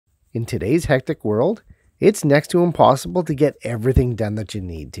In today's hectic world, it's next to impossible to get everything done that you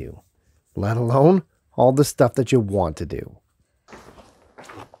need to, let alone all the stuff that you want to do.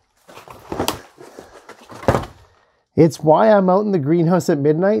 It's why I'm out in the greenhouse at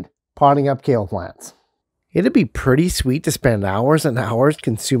midnight potting up kale plants. It'd be pretty sweet to spend hours and hours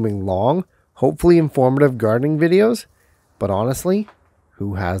consuming long, hopefully informative gardening videos, but honestly,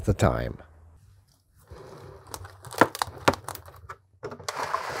 who has the time?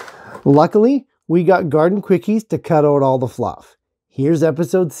 Luckily, we got garden quickies to cut out all the fluff. Here's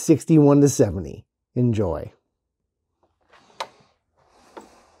episodes 61 to 70. Enjoy.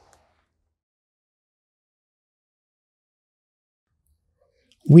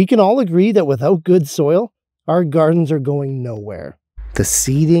 We can all agree that without good soil, our gardens are going nowhere. The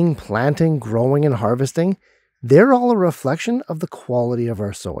seeding, planting, growing, and harvesting, they're all a reflection of the quality of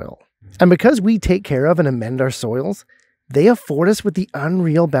our soil. And because we take care of and amend our soils, they afford us with the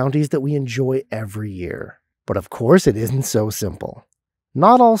unreal bounties that we enjoy every year. But of course, it isn't so simple.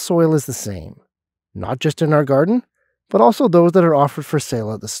 Not all soil is the same. Not just in our garden, but also those that are offered for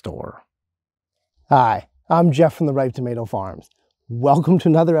sale at the store. Hi, I'm Jeff from the Ripe Tomato Farms. Welcome to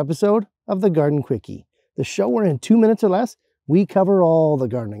another episode of the Garden Quickie, the show where in 2 minutes or less, we cover all the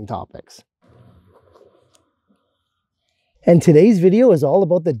gardening topics. And today's video is all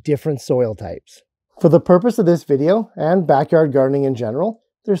about the different soil types. For the purpose of this video, and backyard gardening in general,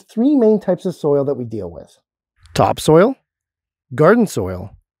 there's 3 main types of soil that we deal with. Topsoil, garden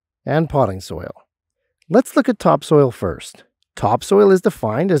soil, and potting soil. Let's look at topsoil first. Topsoil is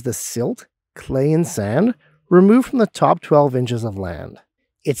defined as the silt, clay, and sand removed from the top 12 inches of land.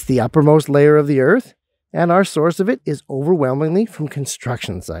 It's the uppermost layer of the earth, and our source of it is overwhelmingly from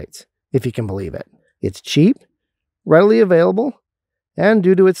construction sites, if you can believe it. It's cheap, readily available, and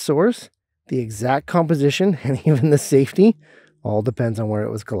due to its source, the exact composition and even the safety all depends on where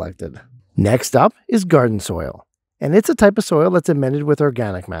it was collected. Next up is garden soil, and it's a type of soil that's amended with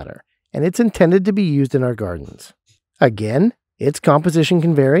organic matter, and it's intended to be used in our gardens. Again, its composition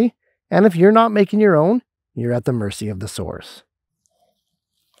can vary, and if you're not making your own, you're at the mercy of the source.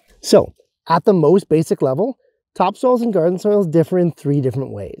 So, at the most basic level, topsoils and garden soils differ in 3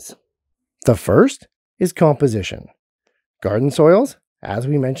 different ways. The first is composition. Garden soils, as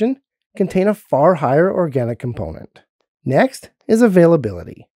we mentioned, contain a far higher organic component. Next is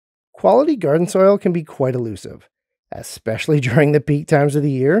availability. Quality garden soil can be quite elusive, especially during the peak times of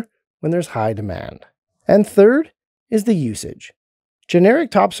the year when there's high demand. And third is the usage.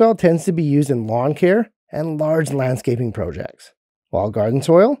 Generic topsoil tends to be used in lawn care and large landscaping projects, while garden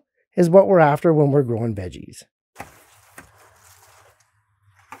soil is what we're after when we're growing veggies.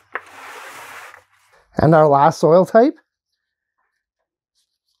 And our last soil type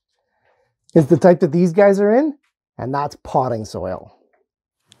is the type that these guys are in, and that's potting soil.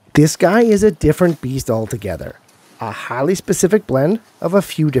 This guy is a different beast altogether, a highly specific blend of a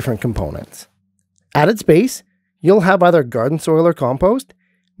few different components. At its base, you'll have either garden soil or compost,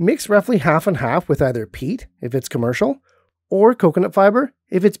 mixed roughly half and half with either peat, if it's commercial, or coconut fiber,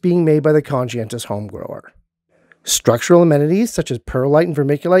 if it's being made by the conscientious home grower. Structural amenities such as perlite and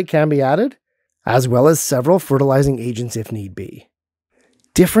vermiculite can be added, as well as several fertilizing agents if need be.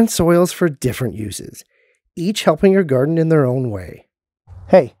 Different soils for different uses, each helping your garden in their own way.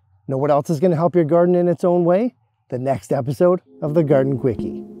 Hey, know what else is going to help your garden in its own way? The next episode of the Garden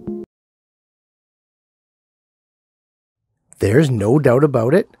Quickie. There's no doubt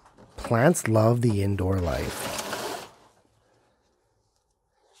about it, plants love the indoor life.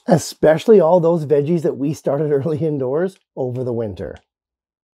 Especially all those veggies that we started early indoors over the winter.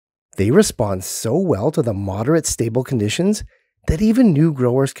 They respond so well to the moderate, stable conditions that even new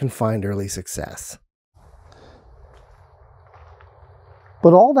growers can find early success.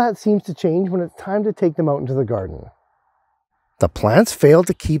 But all that seems to change when it's time to take them out into the garden. The plants fail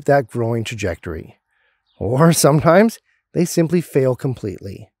to keep that growing trajectory, or sometimes they simply fail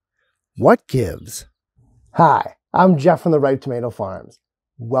completely. What gives? Hi, I'm Jeff from the Ripe Tomato Farms.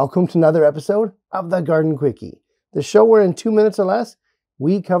 Welcome to another episode of the Garden Quickie, the show where in 2 minutes or less,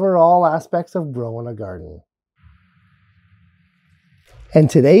 we cover all aspects of growing a garden. And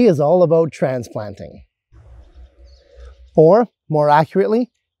today is all about transplanting. Or, more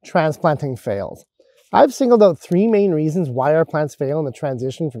accurately, transplanting fails. I've singled out 3 main reasons why our plants fail in the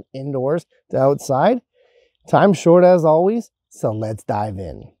transition from indoors to outside. Time's short as always, so let's dive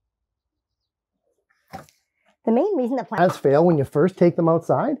in. The main reason that Plants fail when you first take them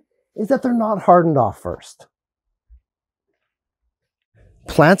outside is that they're not hardened off first.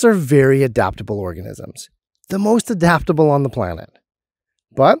 Plants are very adaptable organisms, the most adaptable on the planet.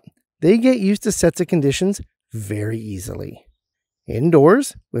 But they get used to sets of conditions very easily.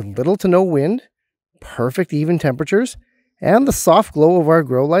 Indoors, with little to no wind, perfect even temperatures, and the soft glow of our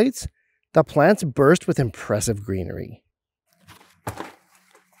grow lights, the plants burst with impressive greenery.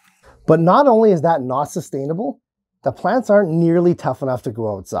 But not only is that not sustainable, the plants aren't nearly tough enough to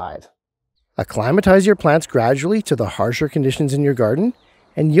go outside. Acclimatize your plants gradually to the harsher conditions in your garden,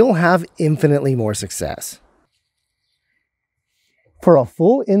 and you'll have infinitely more success. For a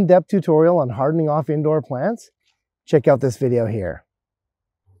full in-depth tutorial on hardening off indoor plants, check out this video here.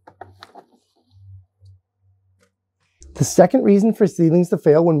 The second reason for seedlings to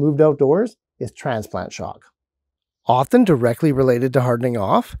fail when moved outdoors is transplant shock. Often directly related to hardening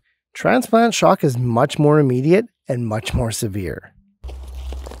off, transplant shock is much more immediate and much more severe.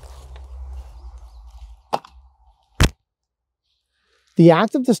 The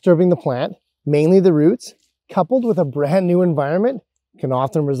act of disturbing the plant, mainly the roots, coupled with a brand new environment, can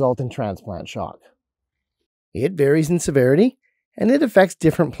often result in transplant shock. It varies in severity, and it affects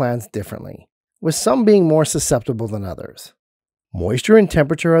different plants differently, with some being more susceptible than others. Moisture and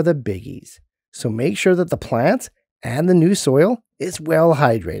temperature are the biggies, so make sure that the plants and the new soil is well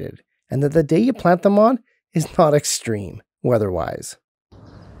hydrated, and that the day you plant them on is not extreme weather-wise.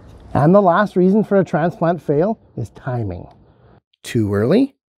 And the last reason for a transplant fail is timing. Too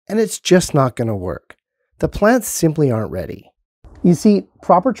early, and it's just not going to work. The plants simply aren't ready. You see,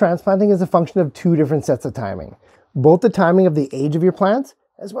 proper transplanting is a function of two different sets of timing, both the timing of the age of your plants,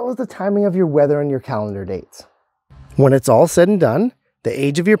 as well as the timing of your weather and your calendar dates. When it's all said and done, the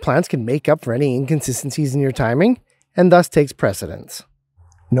age of your plants can make up for any inconsistencies in your timing, and thus takes precedence.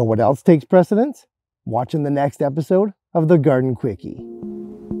 Know what else takes precedence? Watch in the next episode of the Garden Quickie.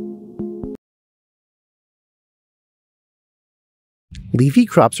 Leafy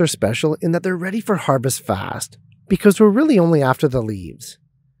crops are special in that they're ready for harvest fast, because we're really only after the leaves.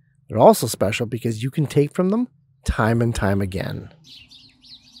 They're also special because you can take from them time and time again.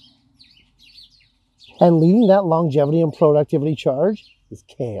 And leading that longevity and productivity charge is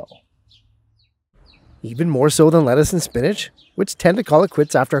kale. Even more so than lettuce and spinach, which tend to call it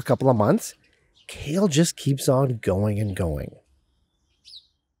quits after a couple of months, kale just keeps on going and going.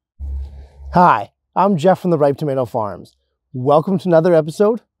 Hi, I'm Jeff from the Ripe Tomato Farms. Welcome to another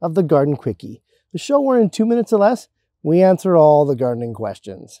episode of the Garden Quickie, the show where in 2 minutes or less, we answer all the gardening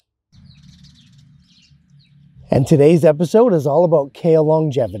questions. And today's episode is all about kale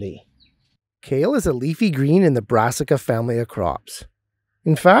longevity. Kale is a leafy green in the Brassica family of crops.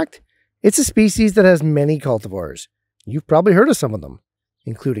 In fact, it's a species that has many cultivars. You've probably heard of some of them,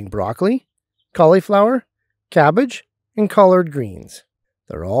 including broccoli, cauliflower, cabbage, and collard greens.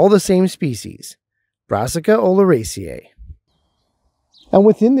 They're all the same species, Brassica oleracea. And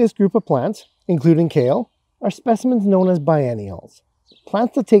within this group of plants, including kale, are specimens known as biennials,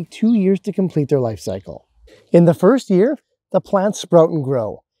 plants that take 2 years to complete their life cycle. In the first year, the plants sprout and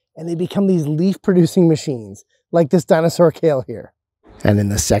grow, and they become these leaf-producing machines, like this dinosaur kale here. And in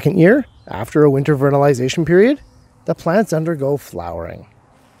the second year, after a winter vernalization period, the plants undergo flowering.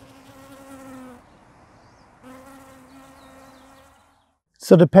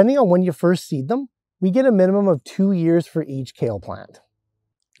 So depending on when you first seed them, we get a minimum of 2 years for each kale plant.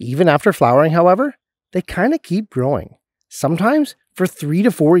 Even after flowering, however, they kind of keep growing, sometimes for 3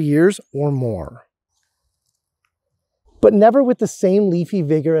 to 4 years or more. But never with the same leafy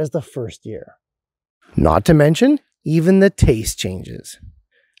vigor as the first year. Not to mention, even the taste changes.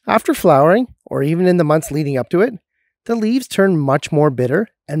 After flowering, or even in the months leading up to it, the leaves turn much more bitter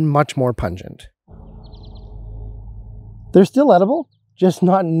and much more pungent. They're still edible, just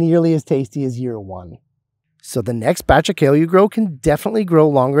not nearly as tasty as year one. So the next batch of kale you grow can definitely grow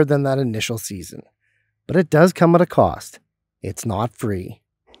longer than that initial season. But it does come at a cost. It's not free.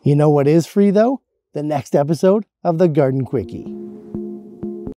 You know what is free though? The next episode of the Garden Quickie.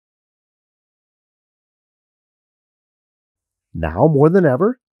 Now more than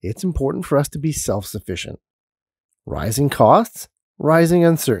ever, it's important for us to be self-sufficient. Rising costs, rising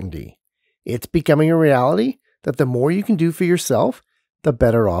uncertainty. It's becoming a reality that the more you can do for yourself, the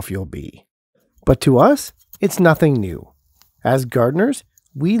better off you'll be. But to us, it's nothing new. As gardeners,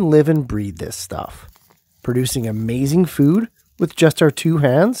 we live and breathe this stuff, producing amazing food with just our 2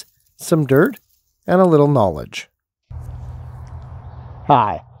 hands, some dirt, and a little knowledge.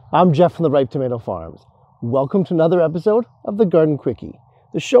 Hi, I'm Jeff from the Ripe Tomato Farms. Welcome to another episode of the Garden Quickie,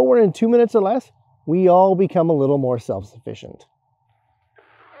 the show where in 2 minutes or less, we all become a little more self-sufficient.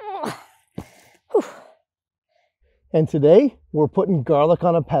 And today, we're putting garlic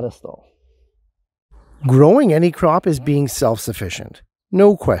on a pedestal. Growing any crop is being self-sufficient,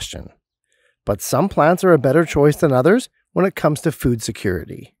 no question. But some plants are a better choice than others when it comes to food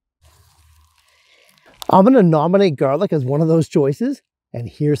security. I'm going to nominate garlic as one of those choices, and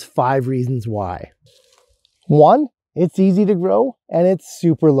here's 5 reasons why. 1, it's easy to grow and it's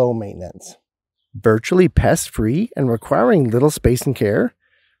super low maintenance. Virtually pest-free and requiring little space and care,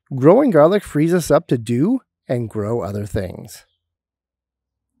 growing garlic frees us up to do and grow other things.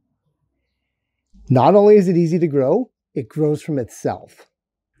 Not only is it easy to grow, it grows from itself.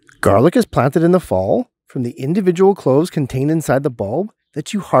 Garlic is planted in the fall from the individual cloves contained inside the bulb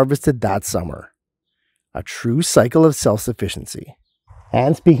that you harvested that summer. A true cycle of self-sufficiency.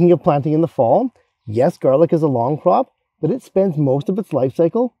 And speaking of planting in the fall, yes, garlic is a long crop, but it spends most of its life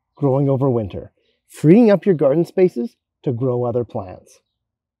cycle growing over winter, freeing up your garden spaces to grow other plants.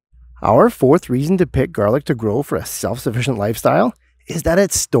 Our 4th reason to pick garlic to grow for a self-sufficient lifestyle is that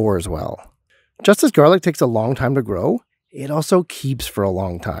it stores well. Just as garlic takes a long time to grow, it also keeps for a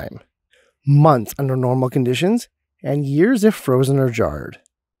long time. Months under normal conditions, and years if frozen or jarred.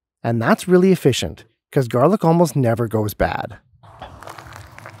 And that's really efficient, because garlic almost never goes bad.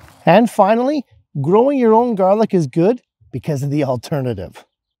 And finally, growing your own garlic is good because of the alternative.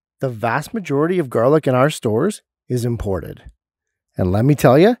 The vast majority of garlic in our stores is imported. And let me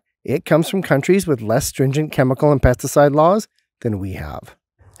tell you, it comes from countries with less stringent chemical and pesticide laws than we have.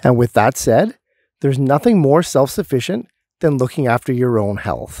 And with that said, there's nothing more self-sufficient than looking after your own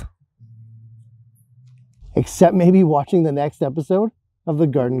health. Except maybe watching the next episode of the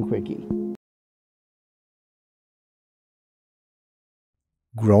Garden Quickie.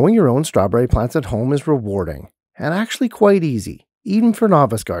 Growing your own strawberry plants at home is rewarding and actually quite easy, even for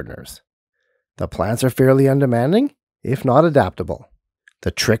novice gardeners. The plants are fairly undemanding, if not adaptable.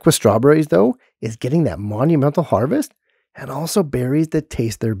 The trick with strawberries, though, is getting that monumental harvest and also berries that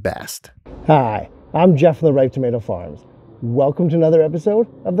taste their best. Hi, I'm Jeff from the Ripe Tomato Farms. Welcome to another episode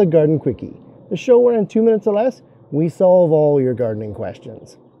of the Garden Quickie, the show where in 2 minutes or less, we solve all your gardening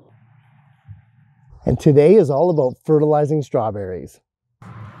questions. And today is all about fertilizing strawberries.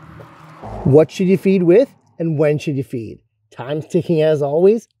 What should you feed with and when should you feed? Time's ticking as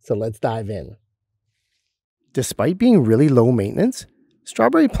always, so let's dive in. Despite being really low maintenance,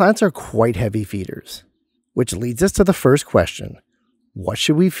 strawberry plants are quite heavy feeders. Which leads us to the first question. What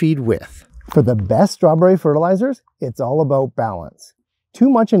should we feed with? For the best strawberry fertilizers, it's all about balance. Too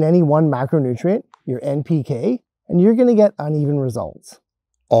much in any one macronutrient, your NPK, and you're going to get uneven results.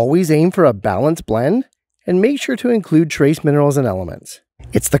 Always aim for a balanced blend and make sure to include trace minerals and elements.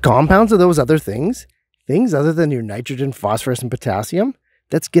 It's the compounds of those other things other than your nitrogen, phosphorus, and potassium,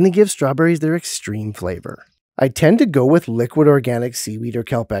 that's going to give strawberries their extreme flavor. I tend to go with liquid organic seaweed or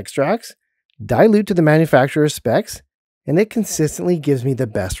kelp extracts, dilute to the manufacturer's specs, and it consistently gives me the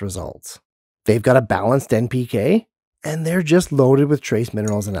best results. They've got a balanced NPK, and they're just loaded with trace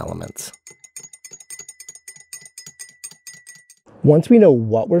minerals and elements. Once we know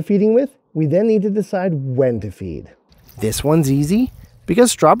what we're feeding with, we then need to decide when to feed. This one's easy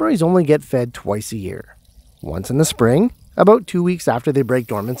because strawberries only get fed twice a year. Once in the spring, about 2 weeks after they break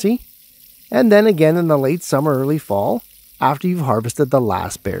dormancy, and then again in the late summer, early fall, after you've harvested the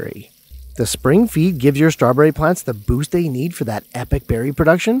last berry. The spring feed gives your strawberry plants the boost they need for that epic berry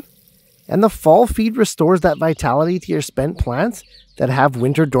production, and the fall feed restores that vitality to your spent plants that have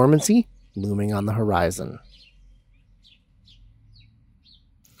winter dormancy looming on the horizon.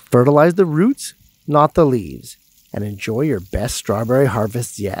 Fertilize the roots, not the leaves, and enjoy your best strawberry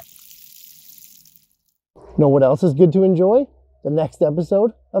harvests yet. Know what else is good to enjoy? The next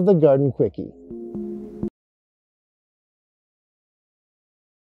episode of the Garden Quickie.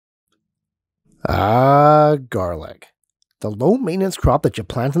 Garlic. The low maintenance crop that you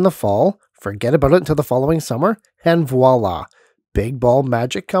plant in the fall, forget about it until the following summer, and voila, big bulb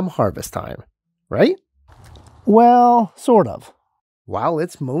magic come harvest time, right? Well, sort of. While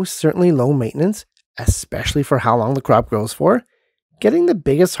it's most certainly low maintenance, especially for how long the crop grows for, getting the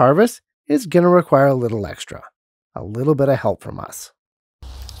biggest harvest is going to require a little extra, a little bit of help from us.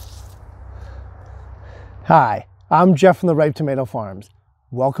 Hi, I'm Jeff from the Ripe Tomato Farms.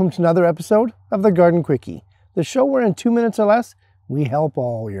 Welcome to another episode of the Garden Quickie, the show where in 2 minutes or less, we help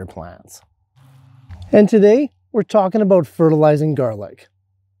all your plants. And today, we're talking about fertilizing garlic.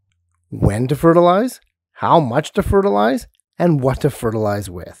 When to fertilize, how much to fertilize, and what to fertilize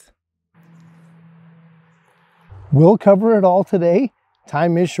with. We'll cover it all today.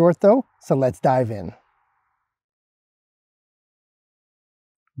 Time is short though, so let's dive in.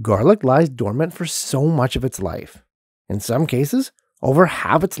 Garlic lies dormant for so much of its life. In some cases, over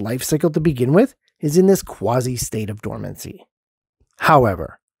half its life cycle to begin with is in this quasi-state of dormancy.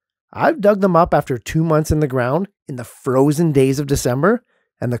 However, I've dug them up after 2 months in the ground in the frozen days of December,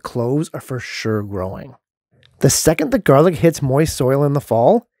 and the cloves are for sure growing. The second the garlic hits moist soil in the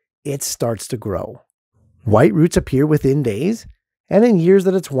fall, it starts to grow. White roots appear within days, and in years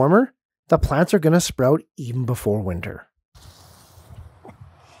that it's warmer, the plants are going to sprout even before winter.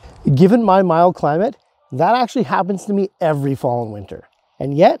 Given my mild climate, that actually happens to me every fall and winter,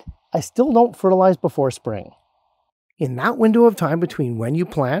 and yet I still don't fertilize before spring. In that window of time between when you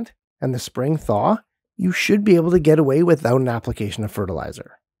plant and the spring thaw, you should be able to get away without an application of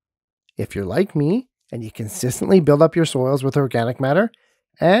fertilizer. If you're like me and you consistently build up your soils with organic matter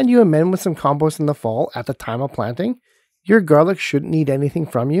and you amend with some compost in the fall at the time of planting, your garlic shouldn't need anything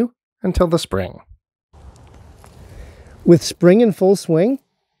from you until the spring. With spring in full swing,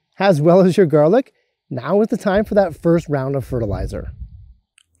 as well as your garlic, now is the time for that first round of fertilizer.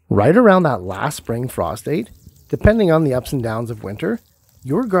 Right around that last spring frost date, depending on the ups and downs of winter,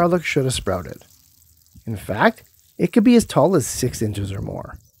 your garlic should have sprouted. In fact, it could be as tall as 6 inches or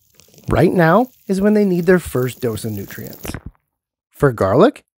more. Right now is when they need their first dose of nutrients. For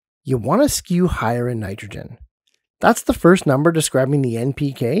garlic, you want to skew higher in nitrogen. That's the first number describing the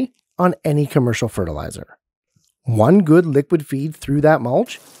NPK on any commercial fertilizer. One good liquid feed through that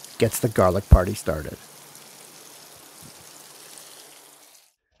mulch gets the garlic party started.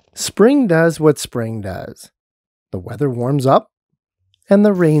 Spring does what spring does. The weather warms up and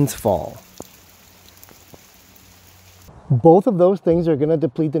the rains fall. Both of those things are going to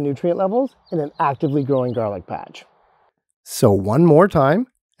deplete the nutrient levels in an actively growing garlic patch. So one more time,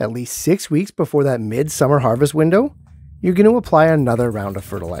 at least 6 weeks before that mid-summer harvest window, you're going to apply another round of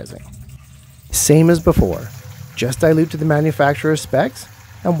fertilizing. Same as before, just dilute to the manufacturer's specs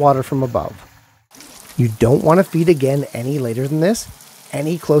and water from above. You don't want to feed again any later than this,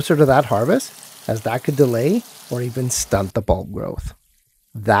 any closer to that harvest, as that could delay or even stunt the bulb growth.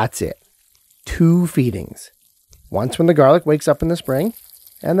 That's it. 2 feedings. Once when the garlic wakes up in the spring,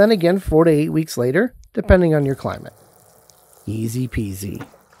 and then again 4 to 8 weeks later, depending on your climate. Easy peasy.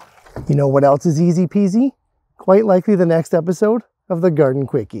 You know what else is easy peasy? Quite likely the next episode of the Garden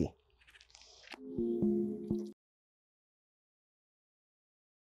Quickie.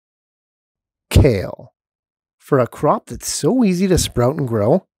 Kale. For a crop that's so easy to sprout and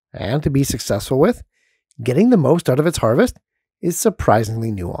grow, and to be successful with, getting the most out of its harvest is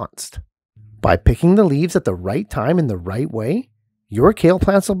surprisingly nuanced. By picking the leaves at the right time in the right way, your kale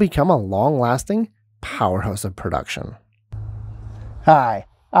plants will become a long-lasting powerhouse of production. Hi,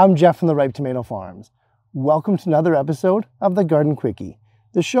 I'm Jeff from the Ripe Tomato Farms. Welcome to another episode of the Garden Quickie,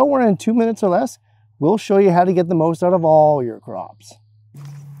 the show where in 2 minutes or less, we'll show you how to get the most out of all your crops.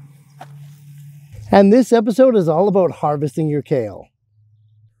 And this episode is all about harvesting your kale.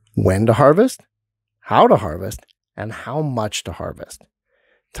 When to harvest, how to harvest, and how much to harvest.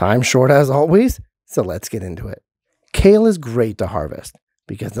 Time short as always, so let's get into it. Kale is great to harvest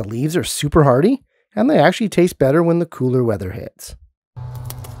because the leaves are super hardy and they actually taste better when the cooler weather hits.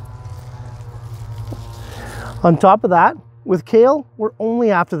 On top of that, with kale, we're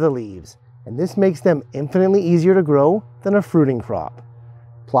only after the leaves, and this makes them infinitely easier to grow than a fruiting crop.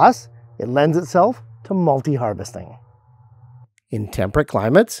 Plus, it lends itself to multi-harvesting. In temperate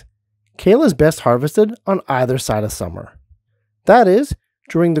climates, kale is best harvested on either side of summer. That is,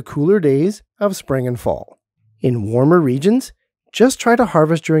 during the cooler days of spring and fall. In warmer regions, just try to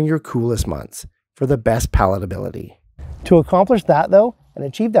harvest during your coolest months for the best palatability. To accomplish that though, and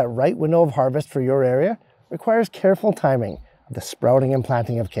achieve that right window of harvest for your area, requires careful timing of the sprouting and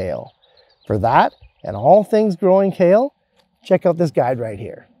planting of kale. For that, and all things growing kale, check out this guide right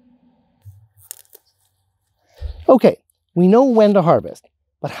here. Okay, we know when to harvest,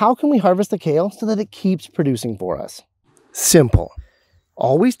 but how can we harvest the kale so that it keeps producing for us? Simple.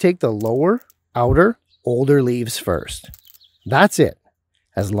 Always take the lower, outer, older leaves first. That's it.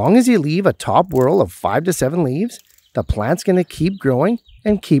 As long as you leave a top whorl of 5 to 7 leaves, the plant's going to keep growing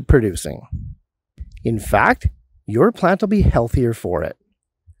and keep producing. In fact, your plant will be healthier for it.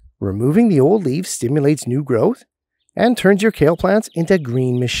 Removing the old leaves stimulates new growth and turns your kale plants into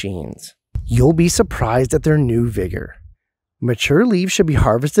green machines. You'll be surprised at their new vigor. Mature leaves should be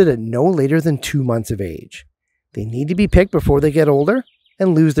harvested at no later than 2 months of age. They need to be picked before they get older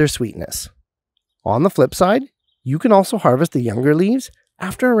and lose their sweetness. On the flip side, you can also harvest the younger leaves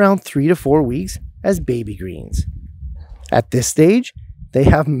after around 3 to 4 weeks as baby greens. At this stage, they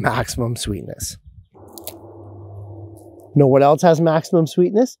have maximum sweetness. Know what else has maximum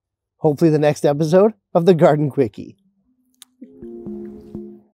sweetness? Hopefully the next episode of the Garden Quickie.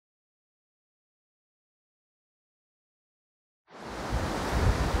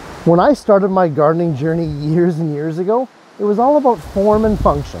 When I started my gardening journey years and years ago, it was all about form and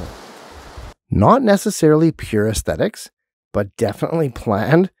function. Not necessarily pure aesthetics, but definitely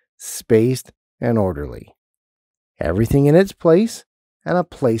planned, spaced, and orderly. Everything in its place, and a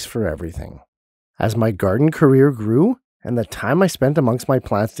place for everything. As my garden career grew and the time I spent amongst my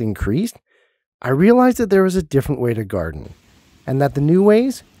plants increased, I realized that there was a different way to garden, and that the new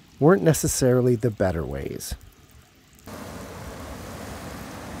ways weren't necessarily the better ways.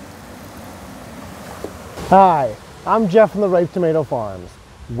 Hi, I'm Jeff from the Ripe Tomato Farms.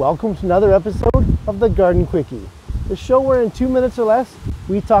 Welcome to another episode of the Garden Quickie, the show where in 2 minutes or less,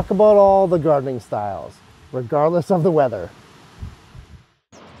 we talk about all the gardening styles, regardless of the weather.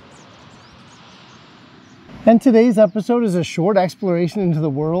 And today's episode is a short exploration into the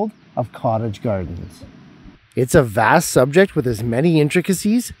world of cottage gardens. It's a vast subject with as many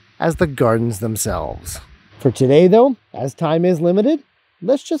intricacies as the gardens themselves. For today though, as time is limited,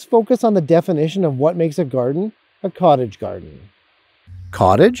 let's just focus on the definition of what makes a garden a cottage garden.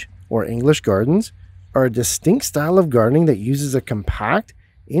 Cottage, or English gardens, are a distinct style of gardening that uses a compact,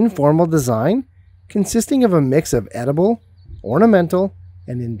 informal design consisting of a mix of edible, ornamental,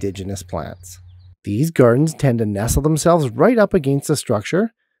 and indigenous plants. These gardens tend to nestle themselves right up against a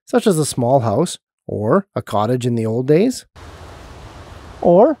structure, such as a small house or a cottage in the old days,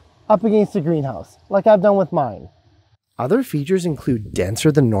 or up against a greenhouse, like I've done with mine. Other features include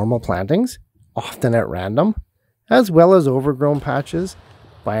denser than normal plantings, often at random, as well as overgrown patches,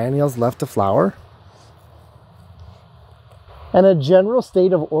 biennials left to flower, and a general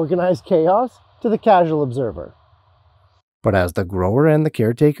state of organized chaos to the casual observer. But as the grower and the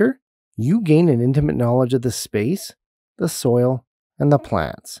caretaker, you gain an intimate knowledge of the space, the soil, and the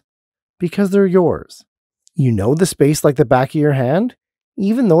plants, because they're yours. You know the space like the back of your hand,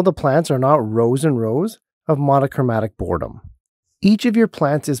 even though the plants are not rows and rows of monochromatic boredom. Each of your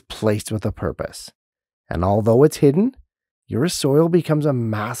plants is placed with a purpose, and although it's hidden, your soil becomes a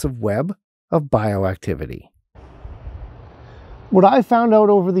massive web of bioactivity. What I've found out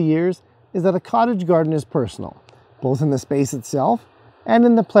over the years is that a cottage garden is personal, both in the space itself and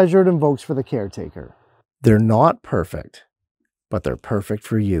in the pleasure it invokes for the caretaker. They're not perfect, but they're perfect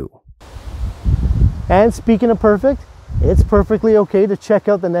for you. And speaking of perfect, it's perfectly okay to check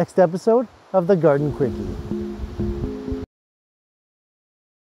out the next episode of the Garden Quickie.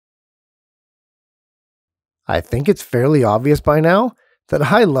 I think it's fairly obvious by now that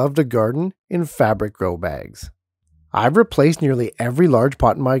I love to garden in fabric grow bags. I've replaced nearly every large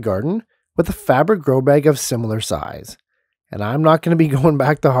pot in my garden with a fabric grow bag of similar size, and I'm not going to be going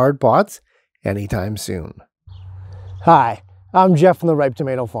back to hard pots anytime soon. Hi, I'm Jeff from the Ripe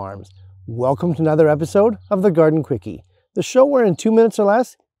Tomato Farms. Welcome to another episode of the Garden Quickie, the show where in 2 minutes or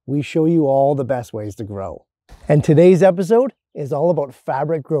less, we show you all the best ways to grow. And today's episode is all about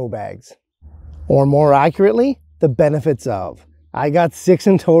fabric grow bags. Or more accurately, the benefits of. I got 6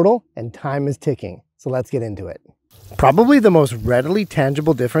 in total and time is ticking, so let's get into it. Probably the most readily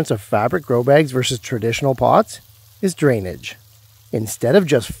tangible difference of fabric grow bags versus traditional pots is drainage. Instead of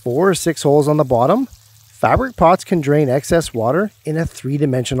just 4 or 6 holes on the bottom, fabric pots can drain excess water in a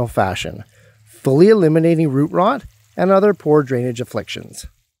 3-dimensional fashion, fully eliminating root rot and other poor drainage afflictions.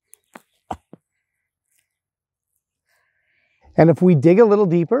 And if we dig a little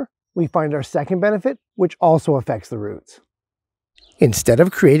deeper, we find our second benefit, which also affects the roots. Instead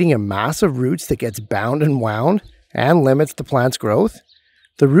of creating a mass of roots that gets bound and wound and limits the plant's growth,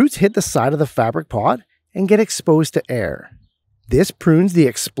 the roots hit the side of the fabric pot and get exposed to air. This prunes the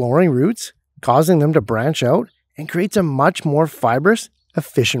exploring roots, causing them to branch out and creates a much more fibrous,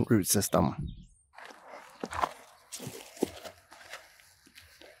 efficient root system.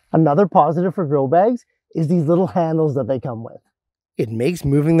 Another positive for grow bags is these little handles that they come with. It makes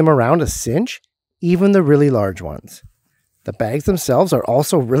moving them around a cinch, even the really large ones. The bags themselves are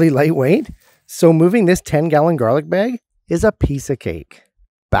also really lightweight, so moving this 10-gallon garlic bag is a piece of cake.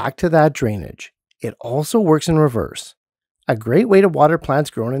 Back to that drainage. It also works in reverse. A great way to water plants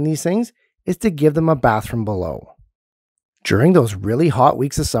grown in these things is to give them a bath from below. During those really hot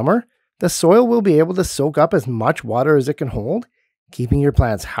weeks of summer, the soil will be able to soak up as much water as it can hold, keeping your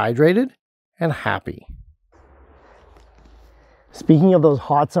plants hydrated and happy. Speaking of those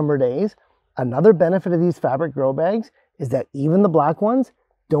hot summer days, another benefit of these fabric grow bags is that even the black ones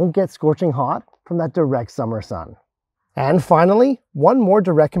don't get scorching hot from that direct summer sun. And finally, one more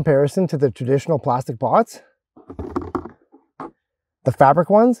direct comparison to the traditional plastic pots. The fabric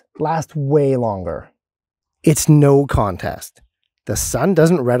ones last way longer. It's no contest. The sun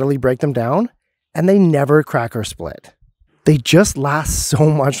doesn't readily break them down, and they never crack or split. They just last so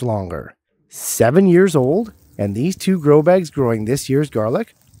much longer. 7 years old, and these 2 grow bags growing this year's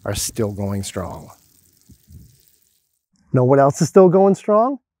garlic are still going strong. Know what else is still going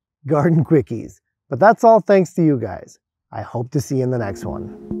strong? Garden Quickies. But that's all thanks to you guys. I hope to see you in the next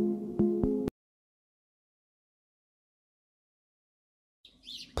one.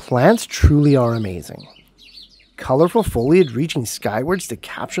 Plants truly are amazing. Colorful foliage reaching skywards to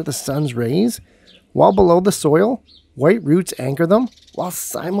capture the sun's rays, while below the soil, white roots anchor them while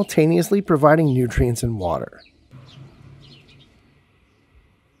simultaneously providing nutrients and water.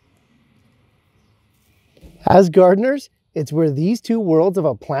 As gardeners, it's where these two worlds of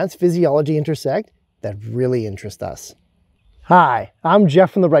a plant's physiology intersect that really interest us. Hi, I'm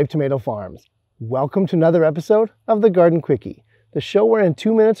Jeff from the Ripe Tomato Farms. Welcome to another episode of the Garden Quickie, the show where in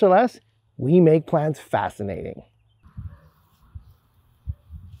 2 minutes or less, we make plants fascinating.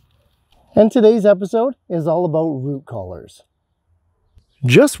 And today's episode is all about root colors.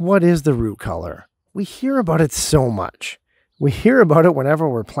 Just what is the root color? We hear about it so much. We hear about it whenever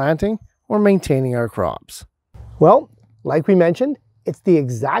we're planting or maintaining our crops. Well, like we mentioned, it's the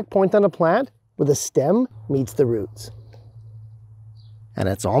exact point on a plant where the stem meets the roots. And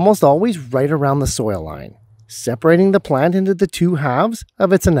it's almost always right around the soil line, separating the plant into the two halves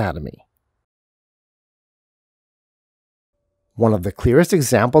of its anatomy. One of the clearest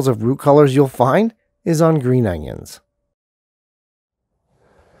examples of root colors you'll find is on green onions.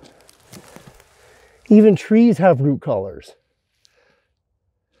 Even trees have root colors.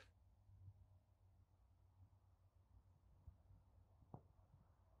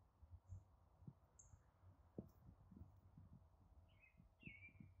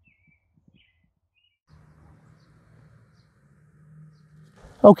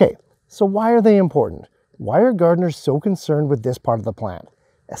 Okay, so why are they important? Why are gardeners so concerned with this part of the plant,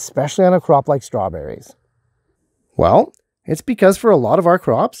 especially on a crop like strawberries? Well, it's because for a lot of our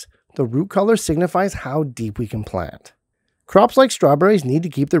crops, the root color signifies how deep we can plant. Crops like strawberries need to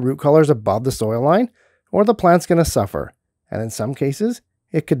keep the root colors above the soil line, or the plant's going to suffer, and in some cases,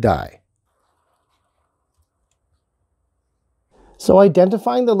 it could die. So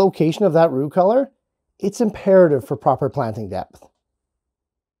identifying the location of that root color, it's imperative for proper planting depth.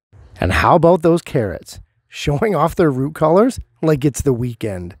 And how about those carrots? Showing off their root colors like it's the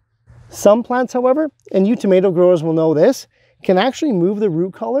weekend. Some plants, however, and you tomato growers will know this, can actually move the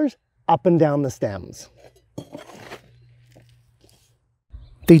root colors up and down the stems.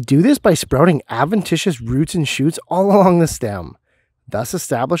 They do this by sprouting adventitious roots and shoots all along the stem, thus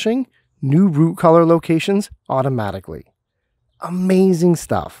establishing new root color locations automatically. Amazing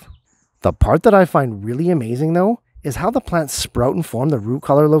stuff. The part that I find really amazing though is how the plants sprout and form the root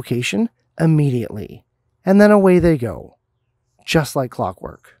color location immediately. And then away they go, just like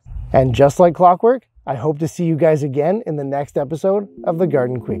clockwork. And just like clockwork, I hope to see you guys again in the next episode of the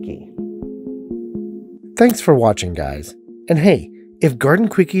Garden Quickie. Thanks for watching, guys. And hey, if Garden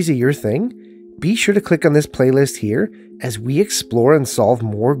Quickies are your thing, be sure to click on this playlist here as we explore and solve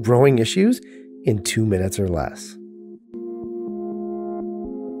more growing issues in 2 minutes or less.